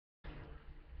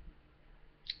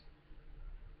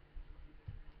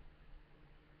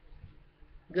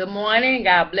Good morning.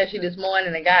 God bless you this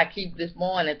morning, and God keep you this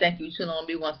morning. Thank you for tuning on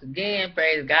me once again.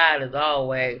 Praise God as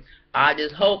always. I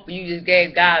just hope you just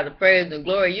gave God the praise and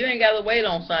glory. You ain't got to wait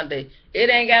on Sunday. It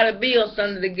ain't got to be on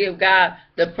Sunday to give God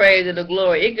the praise and the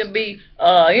glory. It can be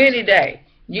any day.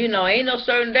 You know, ain't no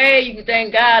certain day you can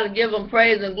thank God and give him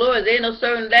praise and glory. There ain't no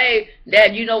certain day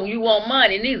that you want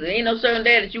money neither. Ain't no certain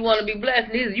day that you want to be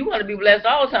blessed neither. You want to be blessed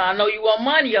all the time. I know you want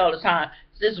money all the time.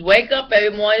 Just wake up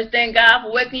every morning. Just thank God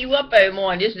for waking you up every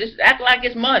morning. Just act like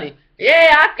it's money.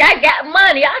 Yeah, I got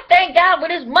money. I thank God for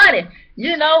this money.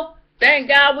 You know, thank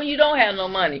God when you don't have no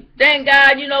money. Thank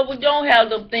God, when you don't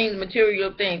have them things,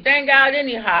 material things. Thank God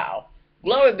anyhow.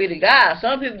 Glory be to God.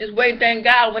 Some people just wait and thank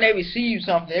God when they receive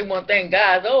something. They want to thank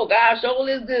God. Oh, God sure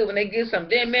is good when they get something.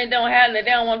 Then men don't have it.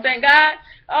 They don't want to thank God.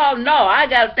 Oh, no. I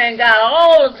got to thank God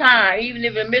all the time, even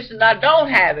if it's missing, I don't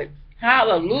have it.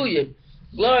 Hallelujah.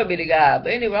 Glory be to God.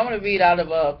 But anyway, I'm going to read out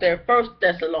of their First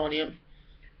Thessalonian,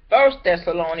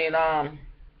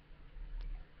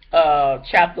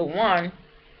 chapter 1.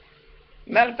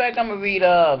 Matter of fact, I'm going to read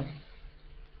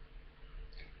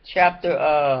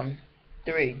chapter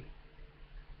 3.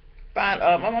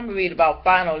 I'm going to read about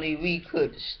finally we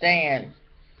could stand.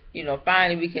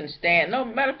 Finally we can stand. No,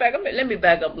 matter of fact, let me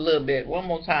back up a little bit one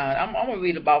more time. I'm going to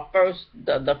read about first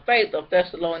the faith of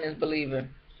Thessalonians believer.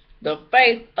 The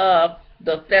faith of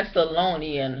the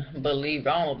Thessalonian believer.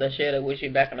 I don't know if I shared it with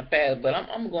you back in the past, but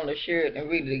I'm going to share it and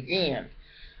read it again.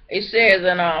 It says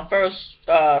in First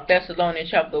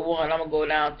Thessalonians chapter 1, I'm going to go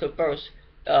down to verse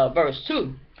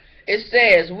 2. It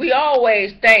says, we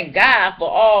always thank God for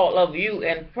all of you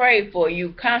and pray for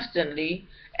you constantly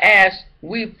as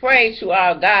we pray to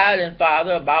our God and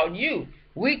Father about you.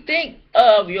 We think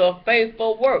of your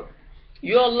faithful work,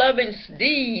 your loving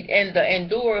deed, and the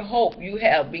enduring hope you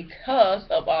have because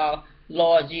of our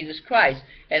Lord Jesus Christ.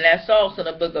 And that's also in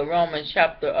the book of Romans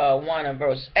chapter 1 and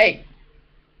verse 8.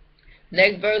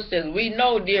 Next verse says, we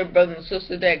know, dear brothers and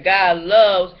sisters, that God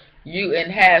loves you and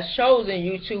has chosen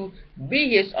you to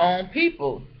be his own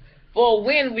people. For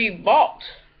when we brought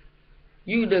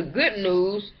you the good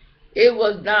news, it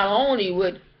was not only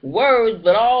with words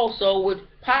but also with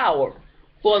power.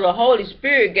 For the Holy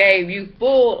Spirit gave you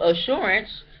full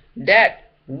assurance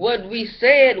that what we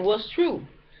said was true.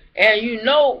 And you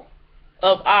know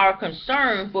of our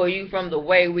concern for you from the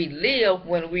way we lived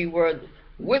when we were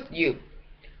with you.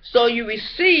 So you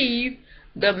receive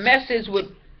the message with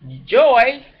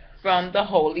joy from the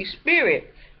Holy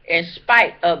Spirit, in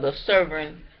spite of the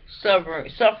suffering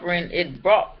it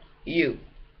brought you.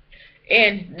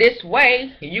 In this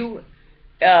way, you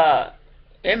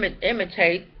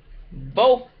imitate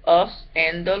both us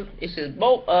and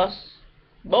both us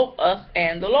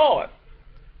and the Lord.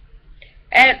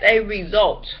 As a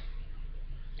result,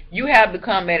 you have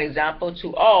become an example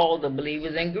to all the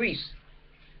believers in Greece,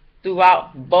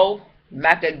 throughout both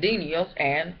Macedonia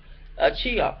and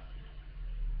Achaia.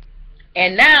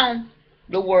 And now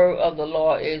the word of the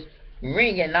Lord is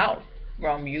ringing out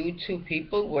from you to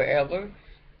people wherever,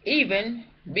 even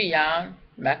beyond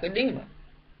Macedonia.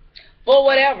 For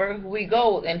wherever we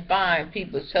go and find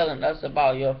people telling us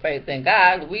about your faith in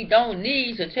God, we don't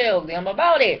need to tell them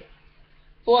about it.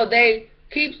 For they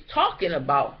keep talking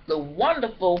about the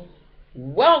wonderful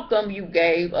welcome you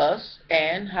gave us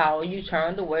and how you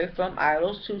turned away from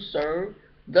idols to serve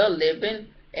the living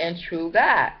and true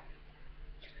God.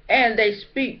 And they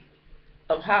speak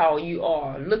of how you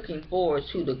are looking forward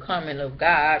to the coming of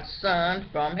God's Son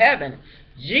from heaven,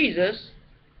 Jesus,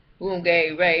 who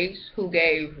gave raised from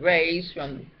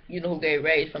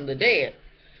the dead.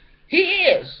 He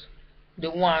is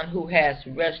the one who has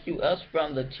rescued us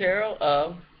from the terror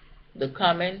of the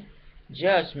coming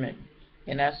judgment.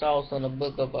 And that's also in the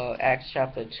book of Acts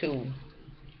chapter 2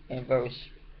 and verse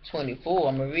 24.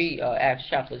 I'm going to read Acts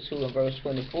chapter 2 and verse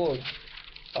 24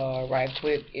 right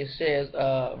quick. It says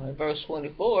in verse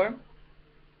 24,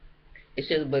 it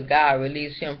says, but God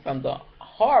released him from the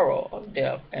horror of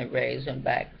death and raised him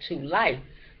back to life.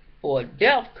 For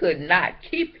death could not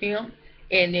keep him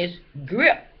in its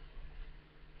grip.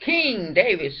 King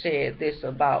David said this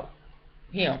about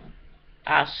him.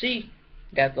 I see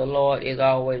that the Lord is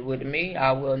always with me.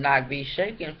 I will not be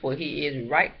shaken, for he is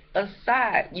right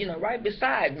beside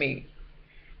me.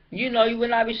 You will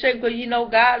not be shaken because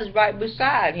God is right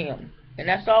beside him. And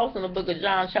that's also in the book of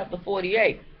John chapter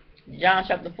 48. John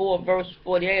chapter 4 verse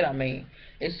 48,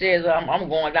 It says, I'm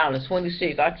going down to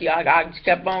 26. I just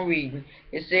kept on reading.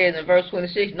 It says in verse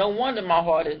 26, no wonder my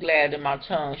heart is glad and my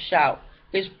tongue shout.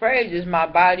 His praises my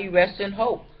body rests in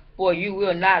hope. For you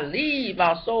will not leave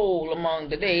my soul among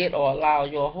the dead, or allow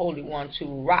your Holy One to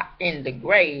rot in the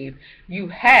grave. You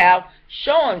have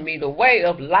shown me the way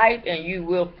of life, and you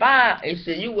will find, it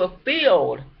says, you will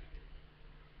fill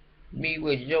me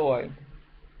with joy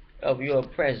of your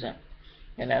presence.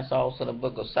 And that's also the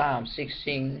book of Psalm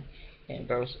 16 and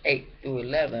verse 8 through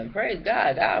 11. Praise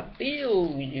God. God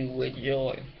fills you with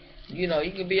joy. You know,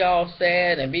 you can be all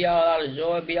sad and be all out of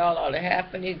joy, be all out of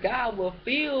happiness. God will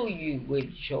fill you with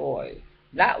joy.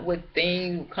 Not with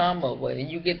things come up with,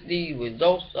 and you get the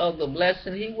results of the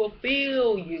blessing. He will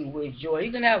fill you with joy.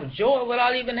 You can have joy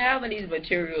without even having these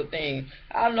material things.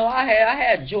 I know I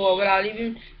had joy without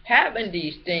even having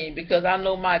these things, because I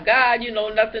know my God, you know,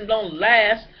 nothing don't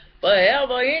last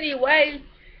forever anyway.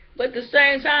 But at the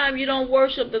same time, you don't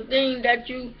worship the thing that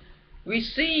you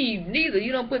receive neither.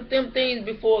 You don't put them things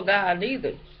before God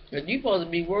neither. But you're supposed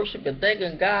to be worshiping,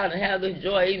 thanking God, and have this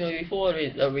joy even before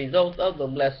the results of the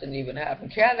blessing even happen.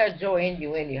 Carry that joy in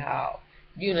you anyhow.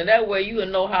 You know, that way you will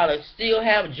know how to still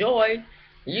have joy.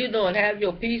 You know, and have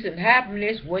your peace and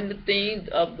happiness when the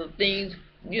things,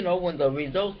 you know, when the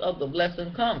results of the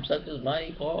blessing come, such as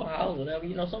money, car, house, whatever.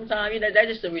 You know, sometimes, you know, that's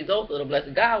just the result of the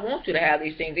blessing. God wants you to have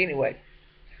these things anyway.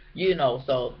 You know,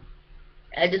 so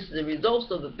and just the results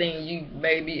of the things you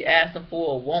may be asking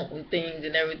for or wanting things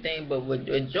and everything. But with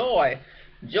joy,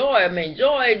 I mean,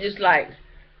 joy is just like,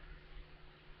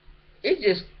 it's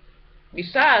just,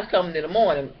 besides coming in the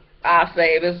morning, I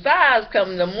say, besides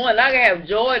coming in the morning, I can have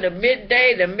joy the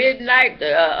midday, the midnight,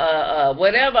 the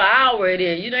whatever hour it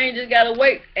is. You ain't just gotta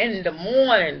wait in the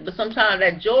morning. But sometimes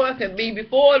that joy can be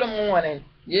before the morning.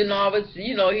 You know, it's,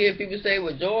 you know, hear people say,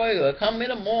 well, joy will come in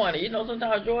the morning. You know,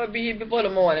 sometimes joy be here before the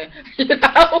morning. You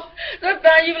know,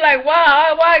 sometimes you be like,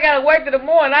 wow, why I gotta wait for the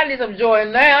morning? I need some joy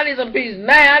now. I need some peace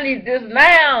now. I need this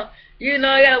now. You know,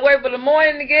 I gotta wait for the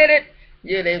morning to get it.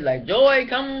 Yeah, they like, joy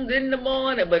comes in the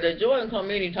morning, but the joy can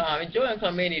come anytime. The joy can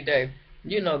come any day.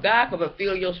 You know, God can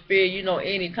fulfill your spirit, you know,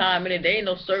 any time, any day. Ain't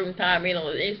no certain time, you know,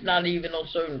 it's not even no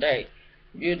certain day.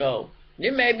 You know,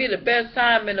 it may be the best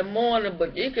time in the morning,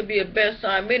 but it could be the best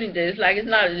time any day. It's like, it's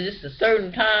not just a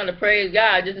certain time to praise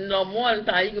God. Just in the morning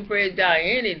time, you can praise God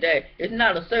any day. It's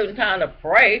not a certain time to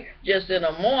pray. Just in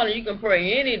the morning, you can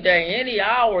pray any day, any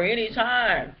hour, any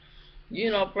time.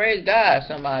 You know, praise God,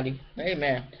 somebody.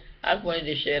 Amen. I just wanted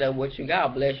to share that with you.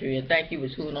 God bless you, and thank you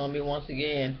for tuning on me once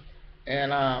again.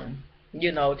 And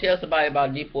you know, tell somebody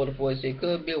about D44. It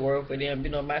could be a word for them. You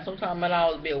know, sometimes it might not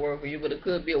always be a word for you, but it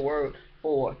could be a word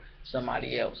for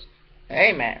somebody else.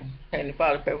 Amen. Heavenly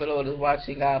Father, pray for the Lord is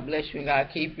watching. God bless you and God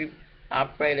keep you. I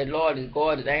pray that Lord is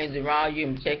God, His angels around you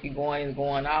and protect you going in and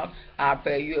going out. I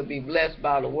pray you'll be blessed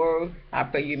by the word. I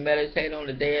pray you meditate on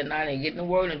the day and night and get in the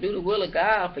word and do the will of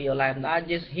God for your life. Not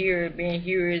just hear it, being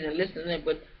hearers and listening,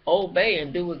 but obey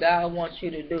and do what God wants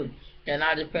you to do. And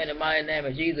I just pray in the mighty name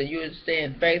of Jesus, you would stay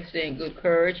in faith, stay in good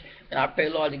courage. And I pray,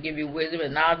 Lord, to give you wisdom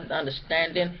and knowledge and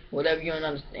understanding. Whatever you don't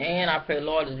understand, I pray,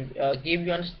 Lord, to give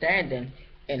you understanding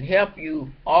and help you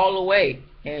all the way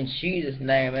in Jesus'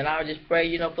 name. And I just pray,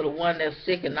 you know, for the one that's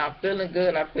sick and not feeling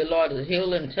good. I pray, Lord, to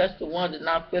heal and touch the one that's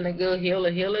not feeling good. Heal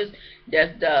the healers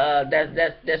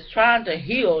that's trying to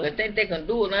heal. They think they can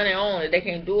do it on their own, and they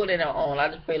can't do it on their own. I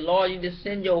just pray, Lord, you just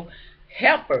send your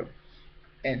helper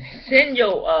and send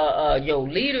your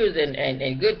leaders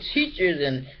and good teachers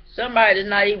and somebody that's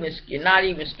not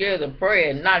even scared to pray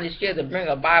and not even scared to bring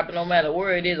a Bible, no matter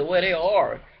where it is or where they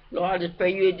are. Lord, I just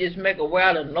pray you just make a way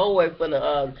out of nowhere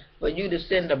for you to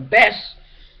send the best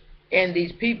in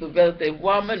these people, whether they're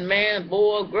woman, man,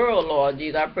 boy, girl, Lord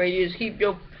Jesus. I pray you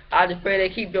just I just pray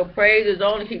they keep your praises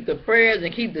on, keep the prayers,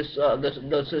 and keep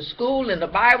the school and the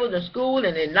Bibles in school,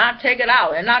 and then not take it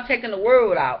out and not taking the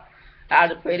word out. I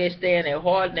just pray they stay in their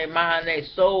heart and their mind and their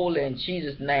soul in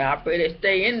Jesus' name. I pray they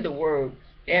stay in the word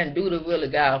and do the will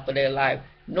of God for their life,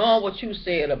 knowing what you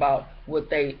said about what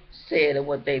they said and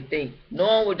what they think.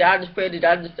 Knowing what I just pray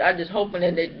that I just hoping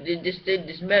that they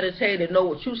just meditate and know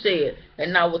what you said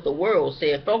and not what the world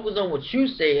said. Focus on what you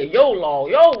said, your law,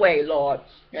 your way, Lord.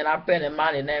 And I pray in the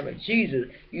mighty name of Jesus,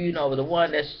 you know, the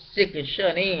one that's sick and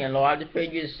shut in, Lord. I just pray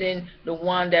you send the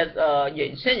one that's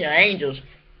send your angels.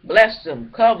 Bless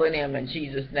them, cover them in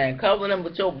Jesus' name. Cover them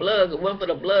with your blood. If it wasn't for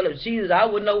the blood of Jesus, I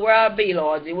wouldn't know where I'd be,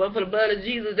 Lord. If it wasn't for the blood of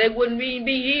Jesus, they wouldn't even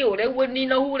be healed. They wouldn't even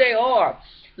know who they are.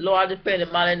 Lord, I just pray in the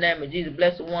mighty name of Jesus.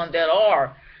 Bless the ones that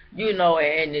are, you know,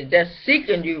 and that's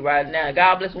seeking you right now.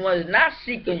 God bless the ones that's not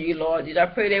seeking you, Lord Jesus. I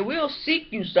pray they will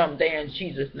seek you someday in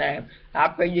Jesus' name. I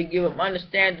pray you give them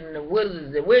understanding and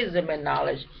wisdom and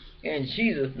knowledge. in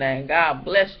Jesus' name. God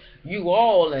bless you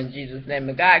all in Jesus' name.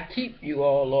 And God keep you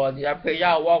all, Lord. I pray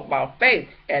y'all walk by faith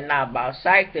and not by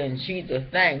sight in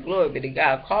Jesus' name. Glory be to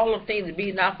God. Call them things to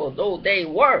be not for those they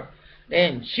were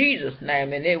in Jesus'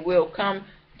 name. And it will come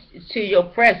to your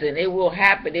presence. It will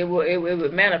happen. It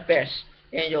will manifest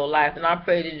in your life. And I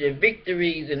pray that the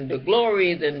victories and the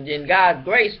glories and God's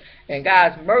grace and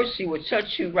God's mercy will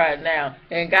touch you right now.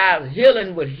 And God's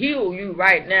healing will heal you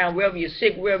right now, wherever you're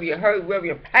sick, wherever you're hurt, wherever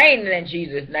you're pained, in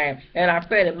Jesus' name. And I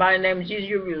pray that by the name of Jesus,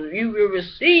 you will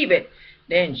receive it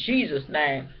in Jesus'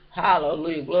 name.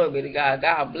 Hallelujah. Glory be to God.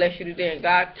 God bless you today, and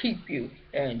God keep you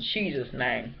in Jesus'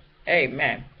 name.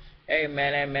 Amen.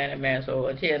 Amen, amen, amen. So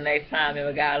until next time,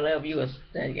 remember, God love you,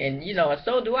 and you know, and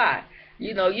so do I.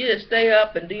 You know, you just stay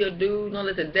up and do your due. Don't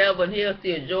let the devil in here see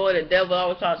your joy. The devil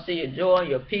always trying to see your joy and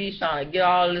your peace, trying to get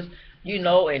all this, you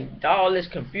know, and all this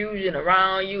confusion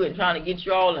around you and trying to get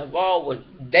you all involved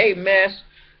with day mess.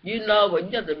 You know,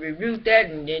 but you have to rebuke that,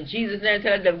 and in Jesus' name,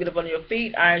 tell the devil, get up on your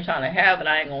feet. I ain't trying to have it.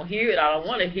 I ain't going to hear it. I don't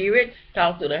want to hear it.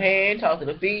 Talk to the hand, talk to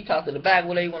the feet, talk to the back,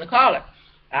 whatever you want to call it.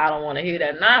 I don't want to hear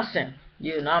that nonsense.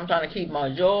 You know, I'm trying to keep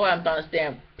my joy. I'm trying to stay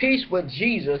in peace with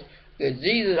Jesus, because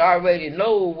Jesus already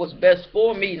knows what's best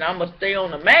for me, and I'm going to stay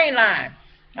on the main line.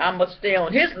 I must stay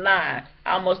on his line.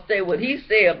 I must stay what he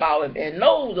said about him and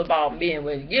knows about me, and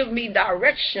will give me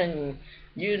direction,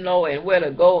 you know, and where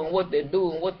to go and what to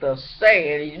do and what to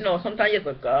say. And, you know, sometimes you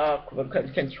have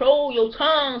to control your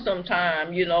tongue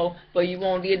sometimes, you know, but you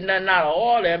won't get nothing out of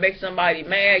order and make somebody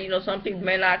mad. You know, some people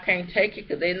can't take it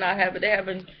because they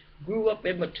haven't grew up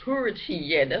in maturity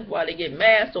yet. That's why they get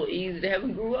mad so easy. They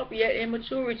haven't grew up yet in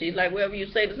maturity. Like wherever you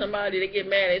say to somebody, they get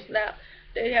mad, they snap.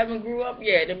 They haven't grew up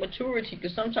yet in maturity,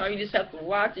 because sometimes you just have to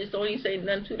watch this. Don't even say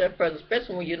nothing to that person,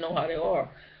 especially when you know how they are.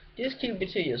 Just keep it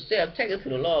to yourself. Take it to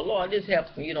the Lord. Lord, this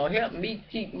helps me. You know, help me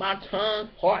keep my tongue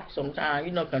quiet sometimes.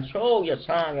 You know, control your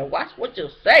tongue and watch what you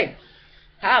say.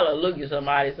 Hallelujah,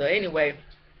 somebody. So anyway,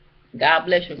 God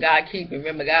bless you. God keep you.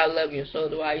 Remember, God love you, and so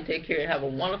do I. You take care and have a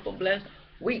wonderful, blessed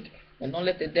week. And don't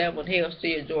let the devil in hell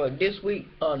steal your joy this week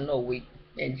or no week.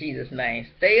 In Jesus' name.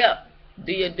 Stay up.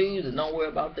 Do your dues and don't worry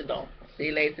about the don't. See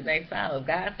you later next time.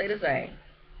 God say the same.